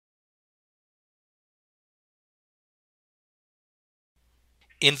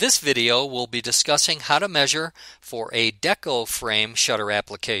In this video, we'll be discussing how to measure for a Deco frame shutter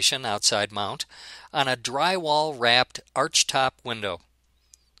application outside mount on a drywall wrapped archtop window.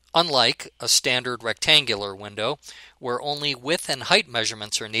 Unlike a standard rectangular window, where only width and height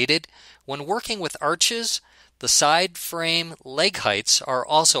measurements are needed, when working with arches, the side frame leg heights are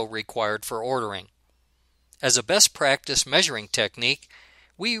also required for ordering. As a best practice measuring technique,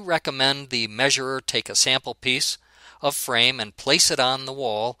 we recommend the measurer take a sample piece of frame and place it on the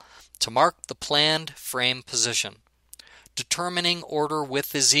wall to mark the planned frame position. Determining order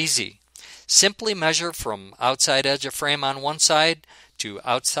width is easy. Simply measure from outside edge of frame on one side to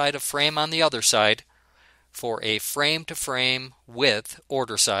outside of frame on the other side for a frame-to-frame width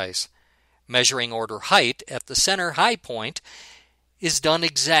order size. Measuring order height at the center high point is done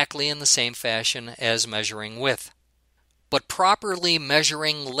exactly in the same fashion as measuring width. But properly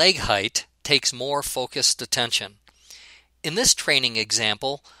measuring leg height takes more focused attention. In this training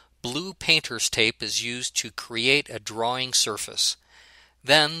example, blue painter's tape is used to create a drawing surface.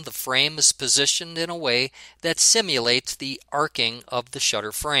 Then the frame is positioned in a way that simulates the arcing of the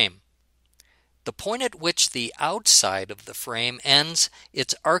shutter frame. The point at which the outside of the frame ends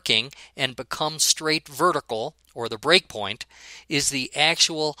its arcing and becomes straight vertical, or the break point, is the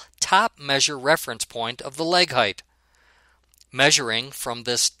actual top measure reference point of the leg height. Measuring from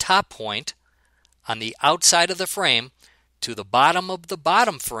this top point on the outside of the frame to the bottom of the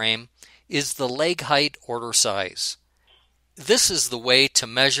bottom frame is the leg height order size. This is the way to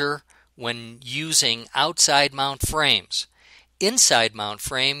measure when using outside mount frames. Inside mount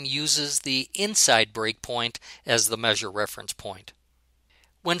frame uses the inside break point as the measure reference point.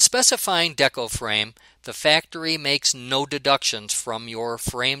 When specifying Deco frame, the factory makes no deductions from your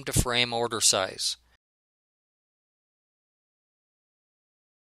frame-to-frame order size.